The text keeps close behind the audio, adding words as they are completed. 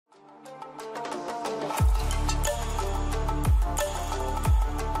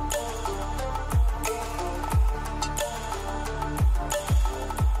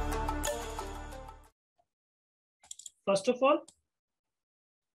First of all,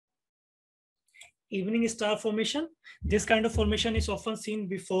 evening star formation. This kind of formation is often seen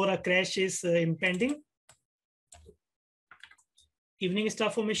before a crash is impending. Evening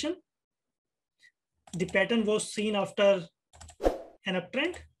star formation. The pattern was seen after an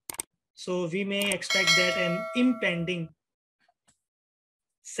uptrend. So we may expect that an impending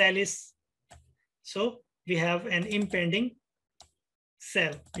sell is. So we have an impending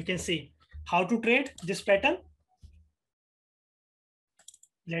sell. You can see how to trade this pattern.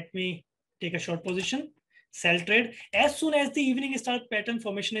 Let me take a short position. Sell trade. As soon as the evening star pattern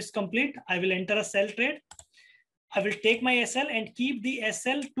formation is complete, I will enter a sell trade. I will take my SL and keep the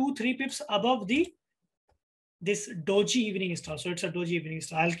SL 2-3 pips above this doji evening star. So it's a doji evening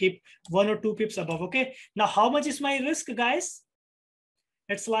star. I'll keep 1 or 2 pips above. Okay. Now, how much is my risk, guys?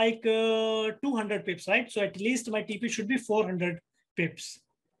 It's like 200 pips, right? So at least my TP should be 400 pips.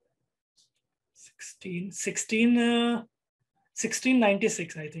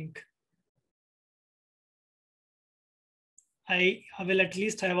 1696, I think. I will at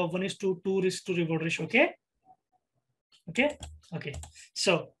least have a 1:2 risk to reward ratio. Okay. Okay.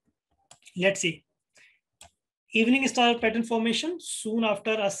 So let's see. Evening star pattern formation soon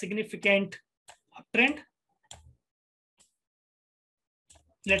after a significant uptrend.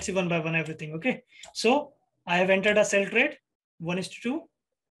 Let's see one by one everything. Okay. So I have entered a sell trade 1:2.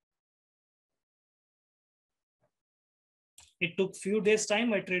 It took few days time.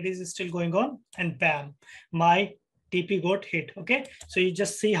 My trade is still going on, and bam, my TP got hit. Okay. So you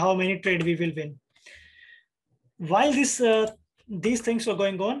just see how many trade we will win. While these things were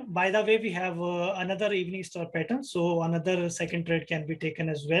going on, by the way, we have another evening star pattern. So another second trade can be taken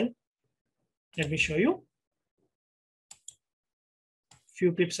as well. Let me show you.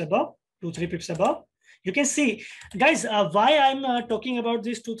 Few pips above, 2-3 pips above. You can see, guys, why I'm talking about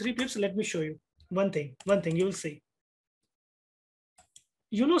these 2-3 pips. Let me show you one thing you will see.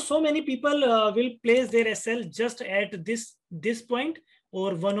 You know, so many people will place their SL just at this point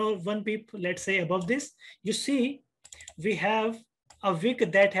or one pip, let's say above this. You see, we have a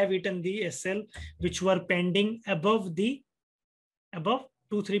wick that have eaten the SL, which were pending above 2-3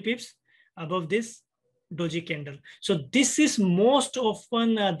 pips above this doji candle. So this is most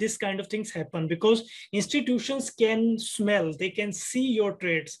often this kind of things happen because institutions can smell, they can see your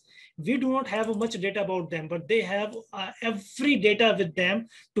trades. We do not have much data about them, but they have every data with them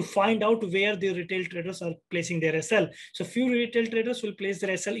to find out where the retail traders are placing their SL. So few retail traders will place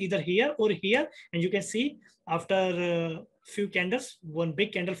their SL either here or here. And you can see after few candles, one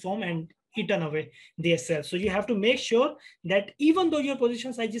big candle form and eaten away the SL. So you have to make sure that even though your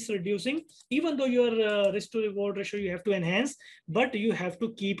position size is reducing, even though your risk to reward ratio you have to enhance, but you have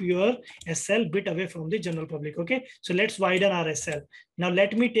to keep your SL bit away from the general public. Okay. So let's widen our SL. Now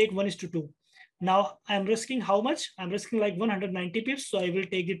let me take 1:2. Now I'm risking how much? I'm risking like 190 pips. So I will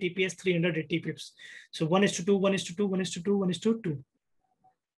take the TPS 380 pips. So 1:2, 1:2, 1:2, 1:2.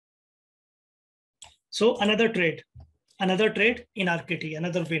 So another trade in RKT,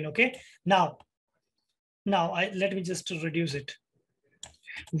 another win. Okay. Now let me just reduce it.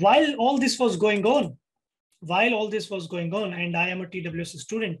 While all this was going on, and I am a TWS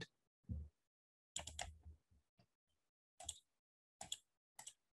student,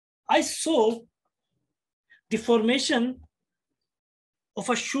 I saw the formation of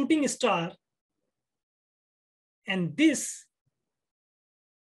a shooting star and this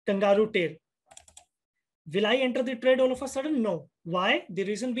kangaroo tail. Will I enter the trade all of a sudden? No. Why? The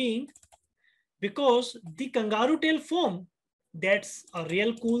reason being, because the kangaroo tail form, that's a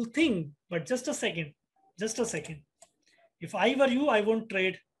real cool thing. But just a second. If I were you, I won't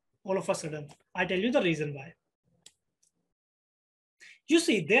trade all of a sudden. I tell you the reason why. You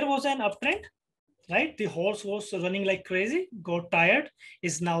see, there was an uptrend, right? The horse was running like crazy, got tired,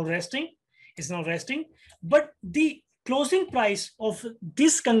 is now resting. But the closing price of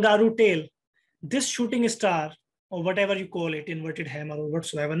this kangaroo tail, this shooting star, or whatever you call it, inverted hammer or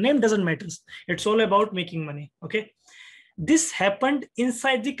whatsoever, name doesn't matter. It's all about making money. Okay. This happened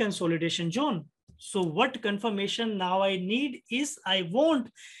inside the consolidation zone. So what confirmation now I need is I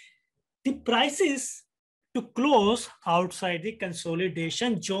want the prices to close outside the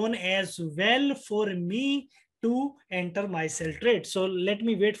consolidation zone as well for me to enter my sell trade. So let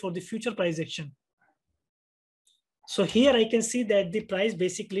me wait for the future price action. So here I can see that the price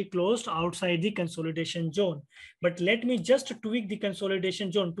basically closed outside the consolidation zone. But let me just tweak the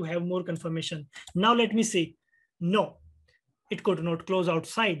consolidation zone to have more confirmation. Now let me see. No, it could not close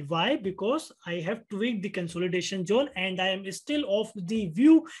outside. Why? Because I have tweaked the consolidation zone and I am still of the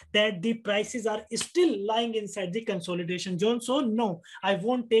view that the prices are still lying inside the consolidation zone. So no, I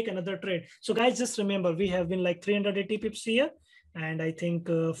won't take another trade. So guys, just remember, we have been like 380 pips here and I think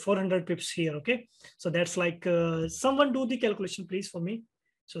 400 pips here. Okay. So that's like, someone do the calculation please for me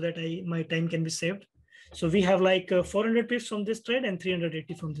so that my time can be saved. So we have like 400 pips from this trade and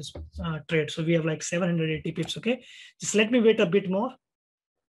 380 from this trade. So we have like 780 pips. Okay. Just let me wait a bit more.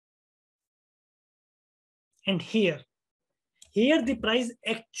 And here the price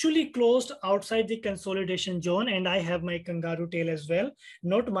actually closed outside the consolidation zone, and I have my kangaroo tail as well.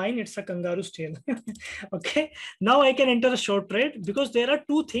 Not mine, it's a kangaroo's tail. Okay. Now I can enter a short trade because there are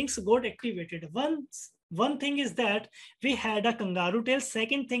two things got activated. One thing is that we had a kangaroo tail.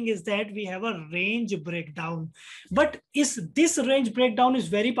 Second thing is that we have a range breakdown. But is this range breakdown is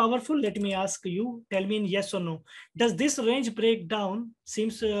very powerful? Let me ask you, tell me in yes or no. Does this range breakdown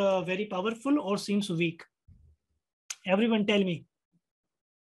seems very powerful or seems weak? Everyone tell me.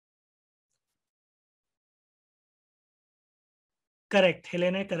 Correct.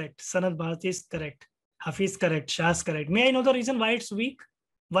 Helena, correct. Sanat Bharati is correct. Hafiz correct. Shah's correct. May I know the reason why it's weak?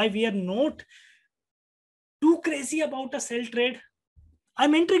 Why we are not too crazy about a sell trade?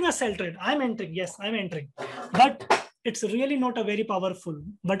 I'm entering a sell trade. I'm entering. Yes, I'm entering. But it's really not a very powerful.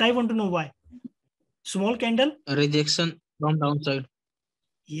 But I want to know why. Small candle. Rejection from downside.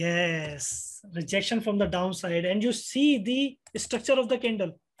 Yes. Rejection from the downside. And you see the structure of the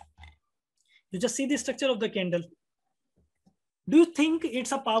candle. You just see the structure of the candle. Do you think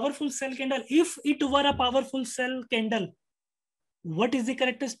it's a powerful sell candle? If it were a powerful sell candle, what is the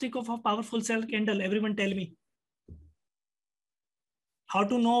characteristic of a powerful sell candle? Everyone tell me. How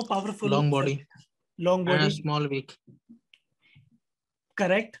to know powerful? Long body. Long body. And a small wick.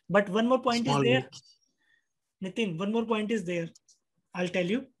 Correct. But one more point Small is there. wick. Nitin, one more point is there. I'll tell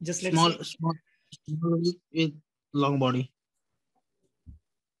you. Just let's small see. small wick with long body.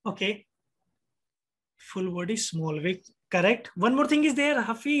 Okay. Full body, small wick. Correct. One more thing is there,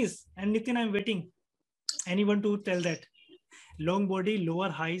 Hafiz and Nitin, I'm waiting. Anyone to tell that? Long body, lower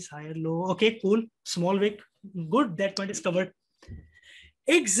highs, higher low. Okay, cool. Small wick. Good. That point is covered.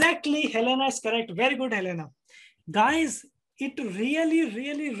 Exactly. Helena is correct. Very good, Helena. Guys, it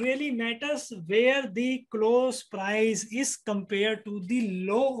really matters where the close price is compared to the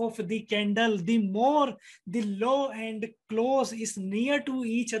low of the candle. The more the low and close is near to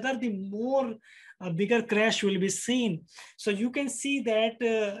each other, the more a bigger crash will be seen. So you can see that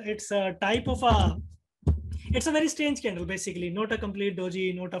it's a type of it's a very strange candle, basically, not a complete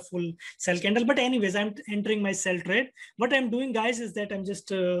doji, not a full sell candle. But anyways, I'm entering my sell trade. What I'm doing, guys, is that I'm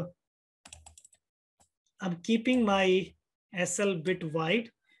just I'm keeping my SL bit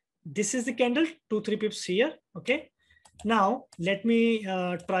wide. This is the candle, 2-3 pips here. Okay. Now let me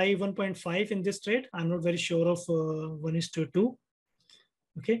try 1.5 in this trade. I'm not very sure of 1:2.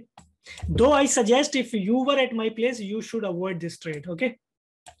 Okay. Though I suggest if you were at my place, you should avoid this trade. Okay.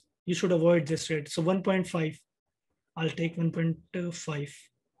 You should avoid this trade. So 1.5. I'll take 1.5.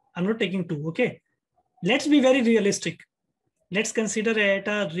 I'm not taking 2. Okay. Let's be very realistic. Let's consider it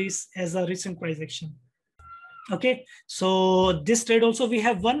as a recent price action. Okay. So this trade also we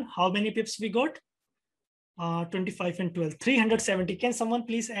have won. How many pips we got? 25 and 12. 370. Can someone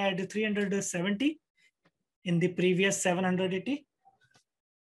please add 370 in the previous 780?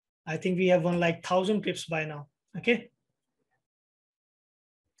 I think we have won like 1,000 pips by now. Okay.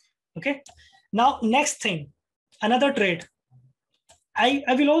 Okay. Now, next thing, another trade. I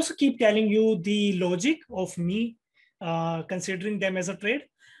will also keep telling you the logic of me considering them as a trade.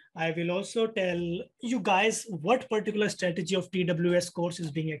 I will also tell you guys what particular strategy of TWS course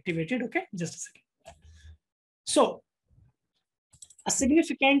is being activated. Okay, just a second. So, a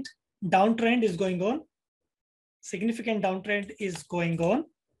significant downtrend is going on. Significant downtrend is going on.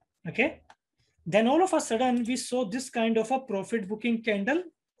 Okay. Then all of a sudden, we saw this kind of a profit booking candle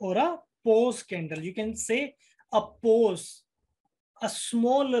or a pause candle. You can say a pause, a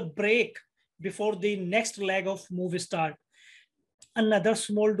small break before the next leg of move start. Another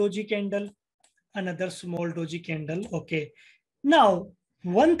small doji candle, another small doji candle. Okay. Now,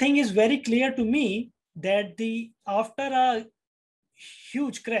 one thing is very clear to me that after a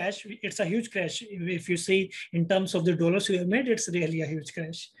huge crash, it's a huge crash. If you see in terms of the dollars you have made, it's really a huge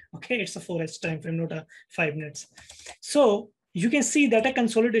crash. Okay, it's a 4H time frame, not a 5 minutes. So you can see that a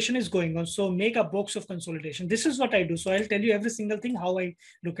consolidation is going on. So make a box of consolidation. This is what I do. So I'll tell you every single thing, how I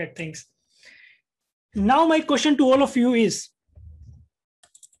look at things. Now my question to all of you is,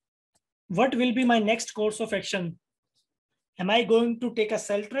 what will be my next course of action? Am I going to take a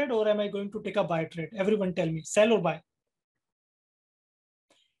sell trade or am I going to take a buy trade? Everyone tell me, sell or buy?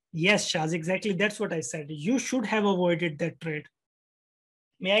 Yes, Shaz, exactly. That's what I said. You should have avoided that trade.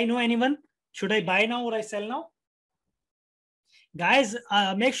 May I know anyone? Should I buy now or I sell now? Guys,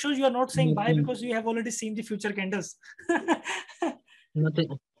 make sure you are not saying buy Nothing. because you have already seen the future candles.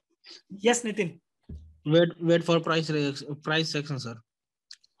 Nothing. Yes, Nitin. Wait for price section, sir.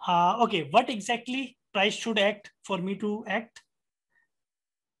 Okay, what exactly price should act for me to act?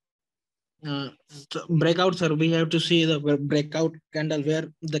 Breakout, sir. We have to see the breakout candle where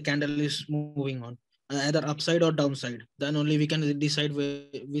the candle is moving on, either upside or downside. Then only we can decide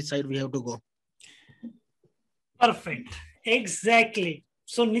which side we have to go. Perfect. Exactly.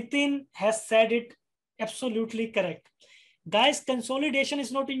 So Nitin has said it absolutely correct. Guys, consolidation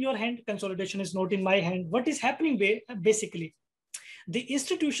is not in your hand. Consolidation is not in my hand. What is happening basically? The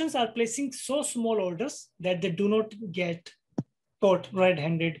institutions are placing so small orders that they do not get caught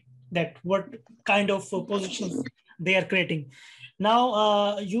red-handed, that what kind of positions they are creating.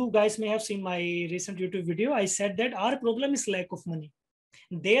 Now, you guys may have seen my recent YouTube video. I said that our problem is lack of money.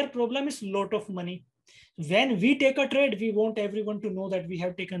 Their problem is lot of money. When we take a trade, we want everyone to know that we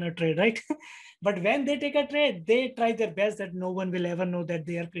have taken a trade, right? But when they take a trade, they try their best that no one will ever know that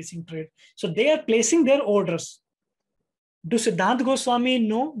they are placing trade. So they are placing their orders. Do Siddhant Goswami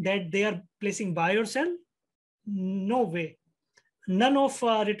know that they are placing buy or sell? No way. None of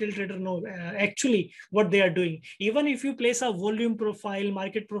retail trader know actually what they are doing. Even if you place a volume profile,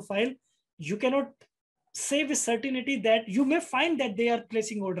 market profile, you cannot say with certainty that you may find that they are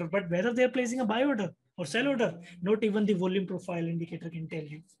placing order, but whether they are placing a buy order or sell order, not even the volume profile indicator can tell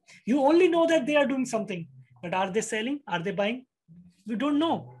you. You only know that they are doing something, but are they selling? Are they buying? We don't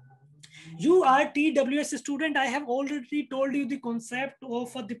know. You are TWS student. I have already told you the concept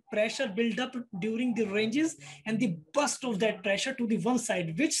of the pressure build up during the ranges and the burst of that pressure to the one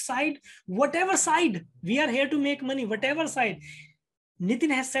side. Which side? Whatever side. We are here to make money, whatever side.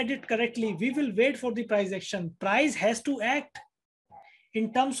 Nitin has said it correctly. We will wait for the price action. Price has to act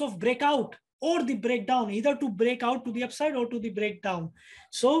in terms of breakout or the breakdown, either to break out to the upside or to the breakdown.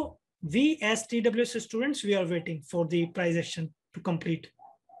 So we as TWS students, we are waiting for the price action to complete.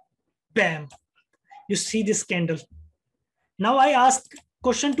 Bam. You see this candle. Now I ask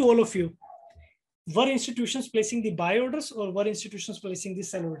question to all of you. Were institutions placing the buy orders or were institutions placing the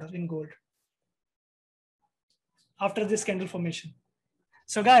sell order in gold after this candle formation?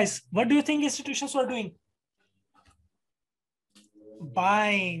 So guys, what do you think institutions were doing?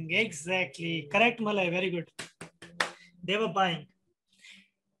 Buying, exactly. Correct, Malay, very good. They were buying.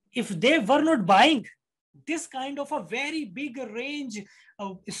 If they were not buying, this kind of a very big range,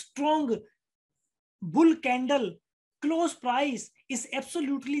 a strong bull candle, close price is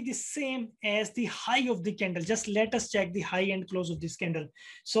absolutely the same as the high of the candle. Just let us check the high and close of this candle.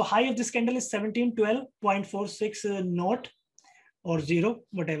 So high of this candle is 1712.46 knot or zero,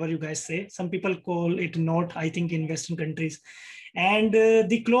 whatever you guys say. Some people call it knot, I think, in Western countries. And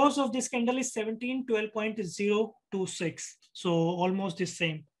the close of this candle is 1712.026. So almost the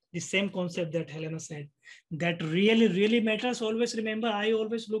same concept that Helena said. That really, really matters. Always remember, I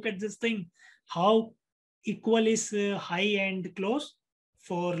always look at this thing. How equal is high and close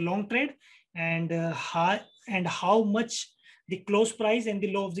for long trade, and how much the close price and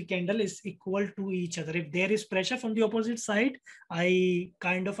the low of the candle is equal to each other. If there is pressure from the opposite side, I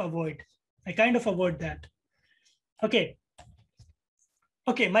kind of avoid that. Okay.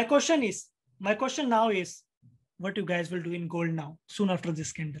 My question now is, what you guys will do in gold now, soon after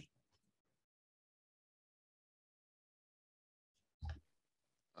this candle?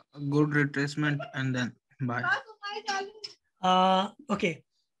 Good retracement and then buy. Okay.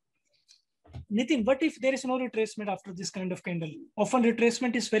 Nitin, what if there is no retracement after this kind of candle? Often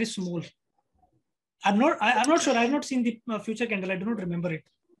retracement is very small. I'm not sure. I've not seen the future candle. I do not remember it.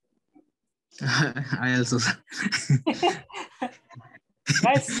 I also.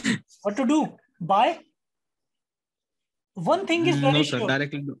 Guys, what to do? Buy? One thing is very No, sir, sure.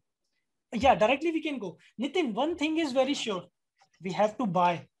 directly. Yeah, directly we can go. Nitin, one thing is very sure. We have to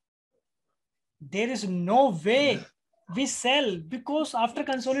buy. There is no way we sell, because after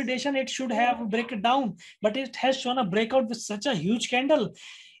consolidation, it should have break it down. But it has shown a breakout with such a huge candle.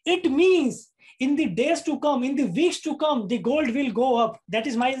 It means in the days to come, in the weeks to come, the gold will go up. That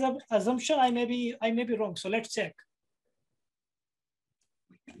is my assumption. I may be wrong. So let's check.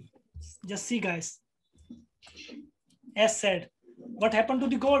 Just see, guys. As said, what happened to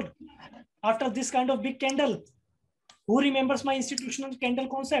the gold after this kind of big candle? Who remembers my institutional candle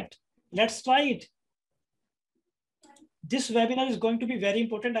concept? Let's try it. This webinar is going to be very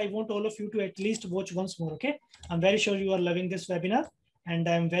important. I want all of you to at least watch once more, okay? I'm very sure you are loving this webinar, and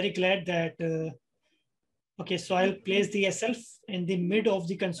I'm very glad that, Okay, so I'll place the SL in the mid of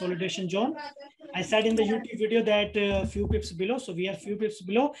the consolidation zone. I said in the YouTube video that few pips below. So we are few pips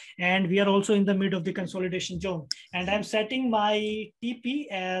below and we are also in the mid of the consolidation zone. And I'm setting my TP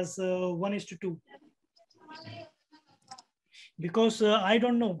as 1:2. Because I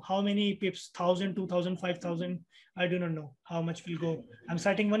don't know how many pips, 1,000, 2,000, 5,000. I do not know how much will go. I'm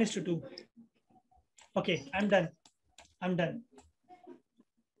setting 1:2. Okay, I'm done. I'm done.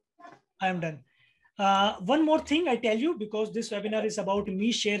 I'm done. One more thing I tell you, because this webinar is about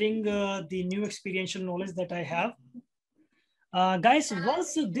me sharing the new experiential knowledge that I have. Guys,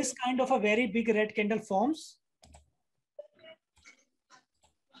 once this kind of a very big red candle forms,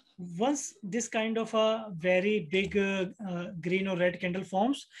 once this kind of a very big green or red candle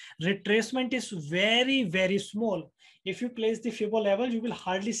forms, retracement is very, very small. If you place the Fibo level, you will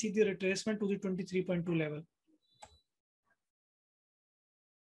hardly see the retracement to the 23.2 level.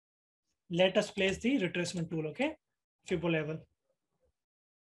 Let us place the retracement tool, okay? Fibo level.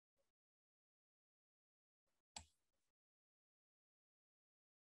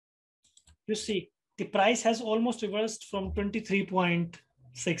 You see, the price has almost reversed from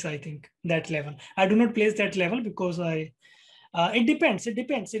 23.6, I think, that level. I do not place that level because it depends. It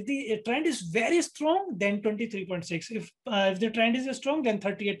depends. If the trend is very strong, then 23.6. If the trend is strong, then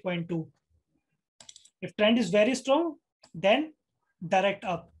 38.2. If trend is very strong, then direct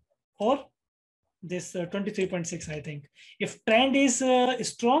up or this 23.6, I think. If trend is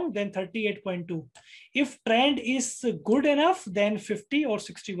strong, then 38.2. If trend is good enough, then 50 or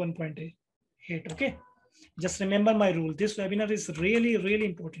 61.8. Okay, just remember my rule. This webinar is really, really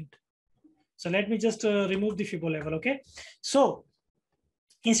important. So let me just remove the Fibo level. Okay, so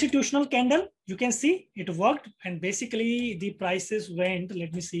institutional candle, you can see it worked, and basically the prices went.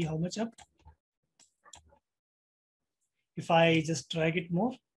 Let me see how much up. If I just drag it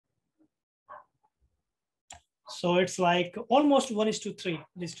more, so it's like almost 1:3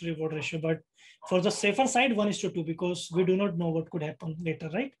 risk to reward ratio, but for the safer side 1:2, because we do not know what could happen later,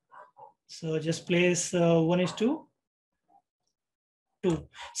 right? So just place 1:2.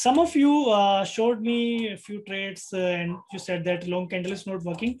 Some of you showed me a few trades and you said that long candle is not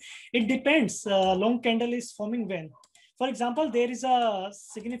working. It depends. Long candle is forming when. For example, there is a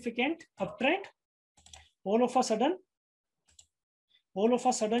significant uptrend. All of a sudden,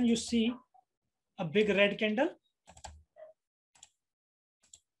 you see a big red candle.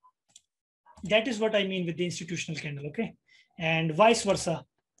 That is what I mean with the institutional candle, okay? And vice versa.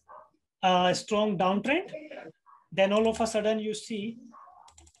 A strong downtrend. Then all of a sudden you see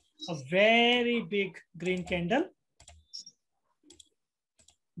a very big green candle.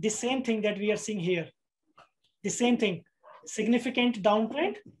 The same thing that we are seeing here. The same thing. Significant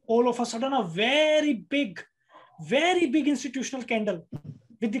downtrend. All of a sudden a very big institutional candle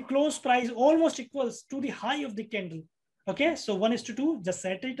with the close price almost equals to the high of the candle. Okay, so 1:2, just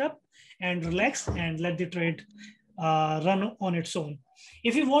set it up and relax and let the trade run on its own.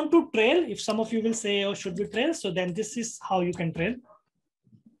 If you want to trail, if some of you will say, oh, should we trail? So then this is how you can trail.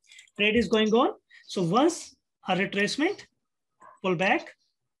 Trade is going on. So once a retracement, pull back,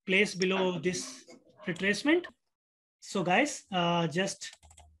 place below this retracement. So guys, just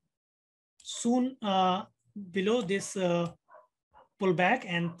soon below this pullback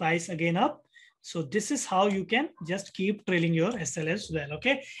and price again up. So this is how you can just keep trailing your SL as well.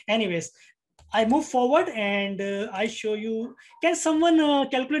 Okay. Anyways, I move forward and I show you. Can someone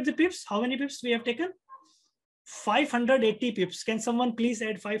calculate the pips? How many pips we have taken? 580 pips. Can someone please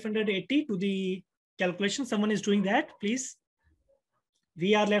add 580 to the calculation? Someone is doing that, please.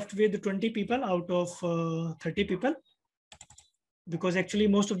 We are left with 20 people out of 30 people. Because actually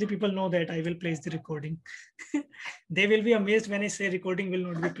most of the people know that I will place the recording. They will be amazed when I say recording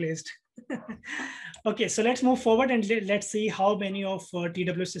will not be placed. Okay, so let's move forward and let's see how many of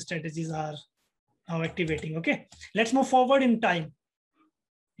TWS strategies are now activating. Okay, let's move forward in time.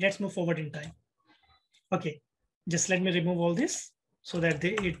 Let's move forward in time. Okay, just let me remove all this so that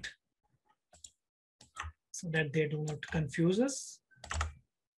they do not confuse us.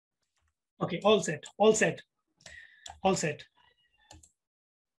 Okay, all set, all set, all set.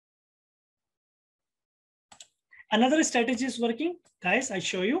 Another strategy is working. Guys, I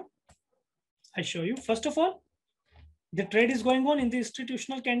show you. First of all, the trade is going on in the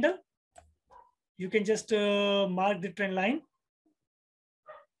institutional candle. You can just mark the trend line.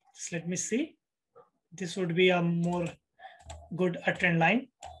 Just let me see. This would be a more good trend line.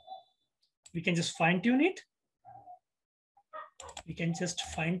 We can just fine tune it.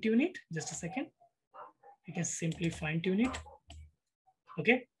 Just a second. We can simply fine tune it.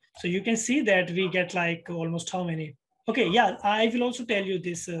 Okay. So you can see that we get like almost how many? Okay, yeah, I will also tell you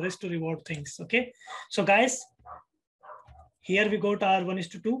this risk to reward things. Okay, so guys, here we got our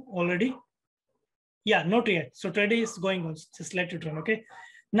 1:2 already. Yeah, not yet. So trade is going on. Just let it run. Okay.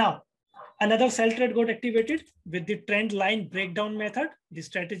 Now, another sell trade got activated with the trend line breakdown method, the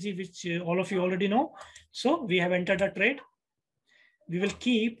strategy which all of you already know. So we have entered a trade. We will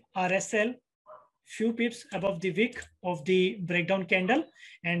keep our SL few pips above the wick of the breakdown candle.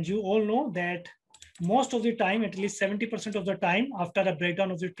 And you all know that most of the time, at least 70% of the time, after a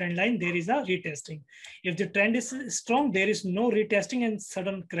breakdown of the trend line, there is a retesting. If the trend is strong, there is no retesting and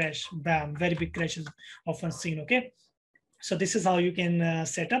sudden crash, bam, very big crash is often seen, okay? So this is how you can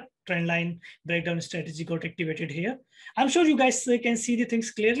set up trend line breakdown strategy got activated here. I'm sure you guys can see the things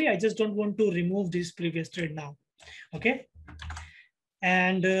clearly. I just don't want to remove this previous trade now, okay?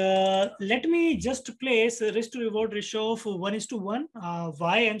 And let me just place a risk to reward ratio of 1:1.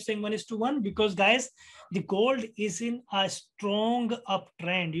 Why I'm saying 1:1? Because guys, the gold is in a strong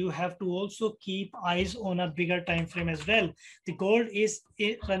uptrend. You have to also keep eyes on a bigger time frame as well. The gold is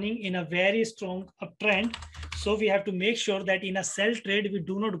running in a very strong uptrend. So we have to make sure that in a sell trade, we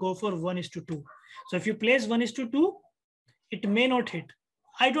do not go for 1:2. So if you place 1:2, it may not hit.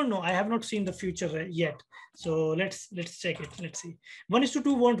 I don't know. I have not seen the future yet. So let's check it. Let's see.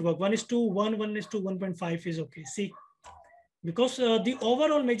 1:2 won't work. 1:1, 1:1.5 is okay. See, because the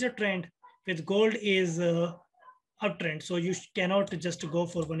overall major trend with gold is uptrend. So you cannot just go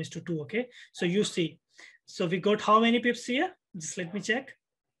for 1:2. Okay. So you see. So we got how many pips here? Just let me check.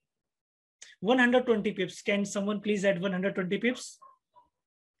 120 pips. Can someone please add 120 pips?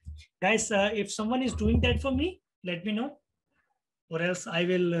 Guys, if someone is doing that for me, let me know. Or else I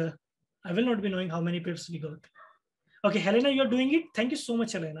will not be knowing how many pips we got. Okay, Helena, you're doing it. Thank you so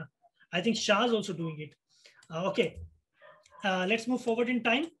much, Helena. I think Shah is also doing it. Okay, let's move forward in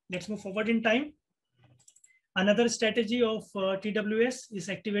time. Another strategy of TWS is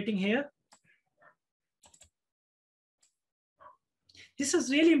activating here. This is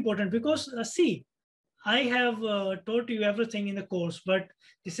really important because see, I have taught you everything in the course, but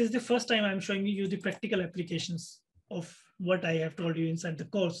this is the first time I'm showing you the practical applications of what I have told you inside the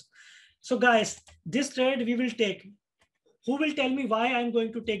course. So guys, this trade we will take. Who will tell me why I'm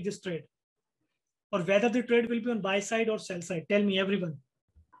going to take this trade? Or whether the trade will be on buy side or sell side? Tell me, everyone.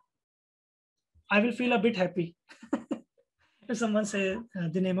 I will feel a bit happy if someone say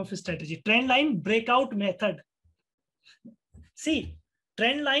the name of his strategy. Trend line breakout method. See,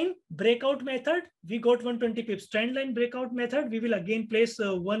 trend line breakout method, we got 120 pips. Trend line breakout method, we will again place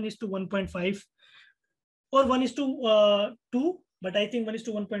 1:1.5 or 1:2, but I think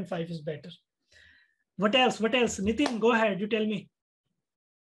 1:1.5 is better. What else? Nitin, go ahead. You tell me.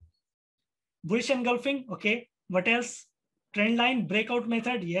 Bullish engulfing. Okay. What else? Trend line breakout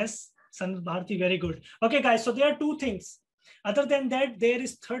method. Yes. San Bharti, very good. Okay, guys. So there are two things. Other than that, there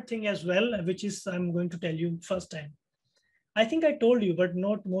is third thing as well, which is I'm going to tell you first time. I think I told you, but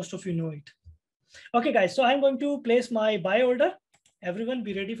not most of you know it. Okay, guys. So I'm going to place my buy order. Everyone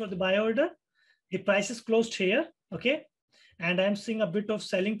be ready for the buy order. The price is closed here. Okay. And I'm seeing a bit of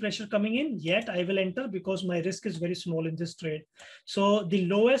selling pressure coming in, yet I will enter because my risk is very small in this trade. So the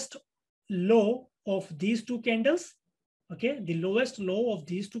lowest low of these two candles, okay, the lowest low of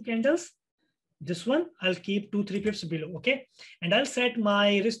these two candles, this one, I'll keep 2-3 pips below, okay? And I'll set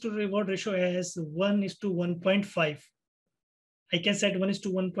my risk to reward ratio as 1:1.5. I can set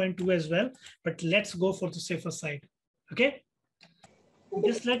 1:1.2 as well, but let's go for the safer side, okay?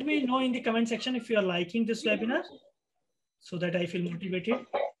 Just let me know in the comment section if you are liking this webinar, so that I feel motivated.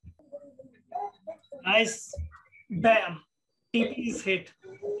 Guys, bam, TP is hit.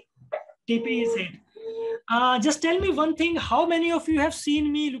 Just tell me one thing. How many of you have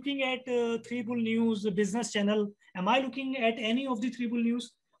seen me looking at 3 Bull News business channel? Am I looking at any of the 3 Bull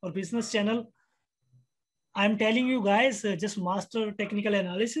News or business channel? I'm telling you guys, just master technical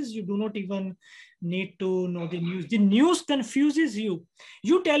analysis. You do not even need to know the news. The news confuses you.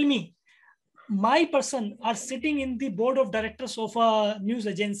 You tell me, my person are sitting in the board of directors of a news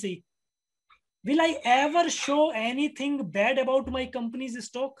agency. Will I ever show anything bad about my company's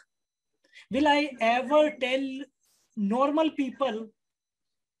stock? Will I ever tell normal people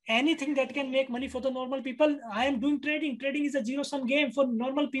anything that can make money for the normal people? I am doing trading. Trading is a zero-sum game. For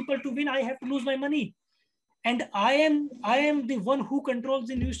normal people to win, I have to lose my money. And I am the one who controls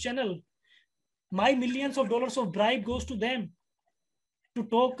the news channel. My millions of dollars of bribe goes to them to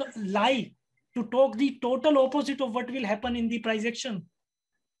talk lie, to talk the total opposite of what will happen in the price action.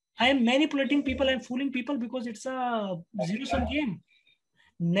 I am manipulating people, I'm fooling people because it's a zero-sum game.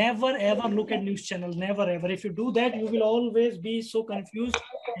 Never ever look at news channel, never ever. If you do that, you will always be so confused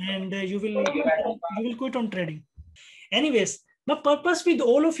and you will quit on trading. Anyways, my purpose with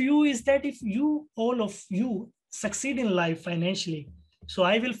all of you is that if you, all of you, succeed in life financially, so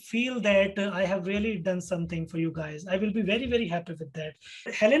I will feel that I have really done something for you guys. I will be very, very happy with that.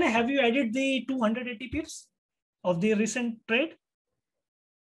 Helena, have you added the 280 pips of the recent trade?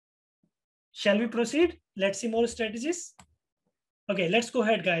 Shall we proceed? Let's see more strategies. Okay, let's go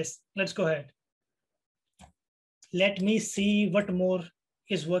ahead, guys. Let's go ahead. Let me see what more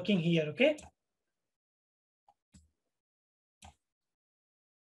is working here, okay?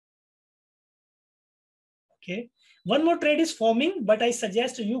 Okay, one more trade is forming, but I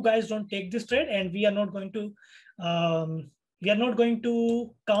suggest you guys don't take this trade, and we are not going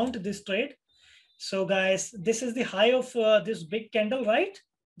to count this trade. So guys, this is the high of this big candle, right?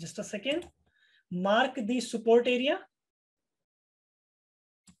 Just a second. Mark the support area.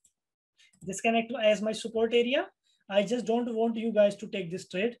 This can act as my support area. I just don't want you guys to take this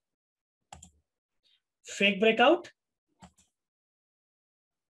trade. Fake breakout.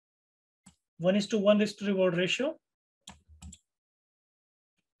 1:1 risk to reward ratio.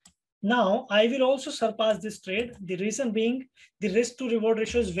 Now I will also surpass this trade. The reason being the risk to reward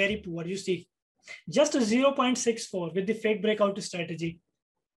ratio is very poor. You see, just 0.64 with the fake breakout strategy.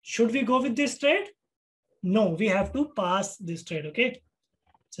 Should we go with this trade? No, we have to pass this trade. Okay,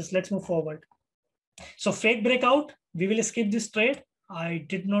 just let's move forward. So fake breakout, we will skip this trade. I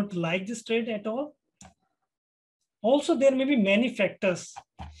did not like this trade at all. Also, there may be many factors.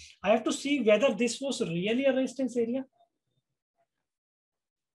 I have to see whether this was really a resistance area.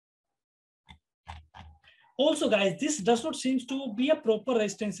 Also, guys, this does not seem to be a proper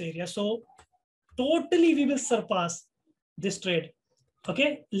resistance area. So totally we will surpass this trade.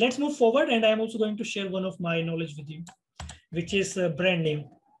 Okay, let's move forward. And I'm also going to share one of my knowledge with you, which is brand new.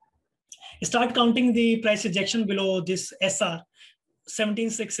 Start counting the price rejection below this SR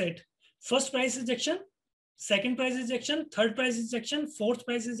 1768. First price rejection, second price rejection, third price rejection, fourth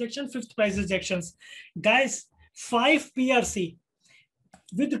price rejection, fifth price rejections. Guys, 5 PRC.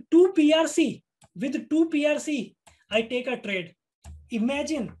 With 2 PRC, I take a trade.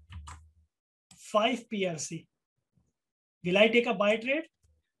 Imagine 5 PRC. Will I take a buy trade?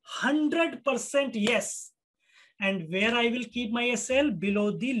 100% yes. And where I will keep my SL?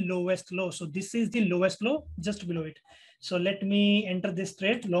 Below the lowest low. So this is the lowest low, just below it. So let me enter this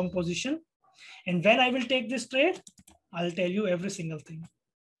trade, long position. And when I will take this trade, I'll tell you every single thing.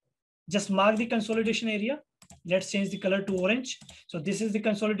 Just mark the consolidation area. Let's change the color to orange. So this is the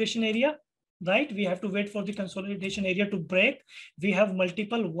consolidation area, right? We have to wait for the consolidation area to break. We have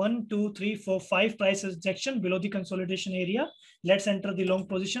multiple 1, 2, 3, 4, 5 price rejection below the consolidation area. Let's enter the long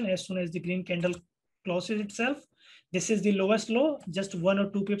position as soon as the green candle closes itself. This is the lowest low, just 1 or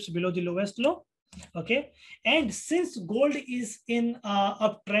 2 pips below the lowest low. Okay, and since gold is in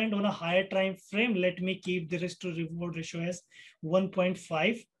uptrend on a higher time frame, let me keep the risk to reward ratio as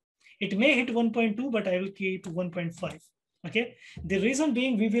 1.5. It may hit 1.2, but I will keep 1.5. Okay, the reason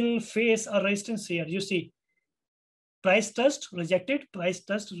being we will face a resistance here. You see, price test rejected, price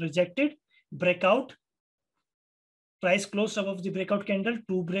test rejected, breakout, price closed above the breakout candle,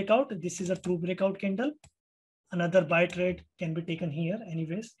 true breakout. This is a true breakout candle. Another buy trade can be taken here.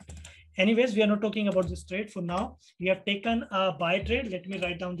 Anyways, we are not talking about this trade for now. We have taken a buy trade. Let me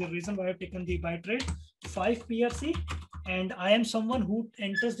write down the reason why I've taken the buy trade. 5 PRC, and I am someone who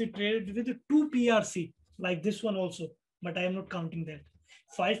enters the trade with 2 PRC, like this one also, but I am not counting that.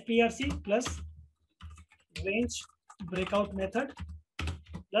 5 PRC plus range breakout method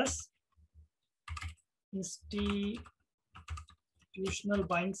plus institutional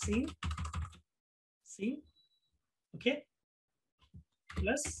buying scene, okay,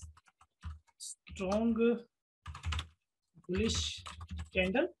 plus strong bullish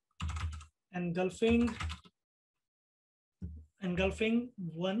candle engulfing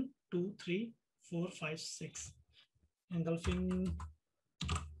 1, 2, 3, 4, 5, 6, engulfing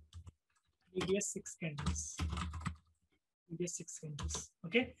previous 6 candles.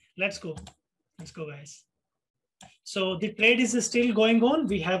 Okay, let's go guys. So the trade is still going on.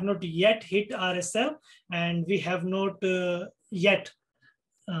 We have not yet hit RSL, and we have not yet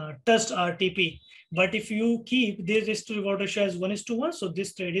touched our TP. But if you keep this risk to reward ratio as 1:1, so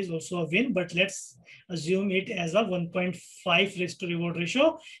this trade is also a win. But let's assume it as a 1.5 risk to reward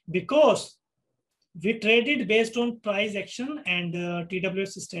ratio, because we traded based on price action and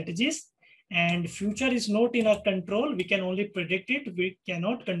TWS strategies, and future is not in our control. We can only predict it. We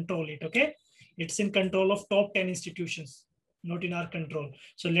cannot control it. Okay, it's in control of top 10 institutions, not in our control.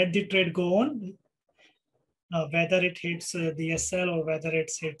 So let the trade go on. Whether it hits the SL or whether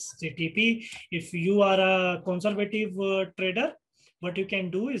it hits the TP. If you are a conservative trader, what you can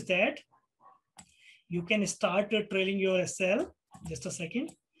do is that you can start trailing your SL. Just a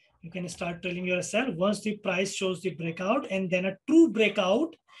second. You can start trailing your SL once the price shows the breakout, and then a true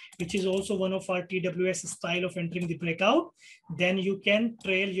breakout, which is also one of our TWS style of entering the breakout. Then you can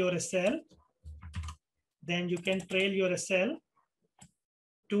trail your SL. Then you can trail your SL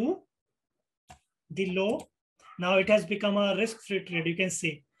to the low. Now it has become a risk-free trade. You can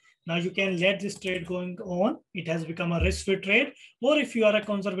see. Now you can let this trade going on. It has become a risk-free trade. Or if you are a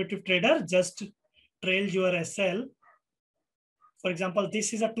conservative trader, just trail your SL. For example,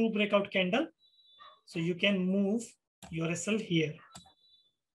 this is a true breakout candle. So you can move your SL here.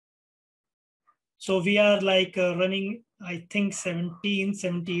 So we are like running, I think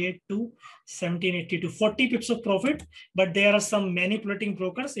 1778 to 1780 to 40 pips of profit, but there are some manipulating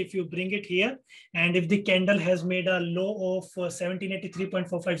brokers. If you bring it here, and if the candle has made a low of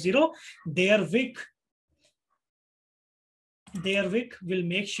 1783.450, their wick will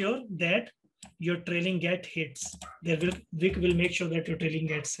make sure that your trailing get hits. Their wick will make sure that your trailing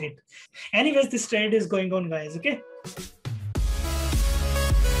gets hit. Anyways, this trade is going on, guys. Okay.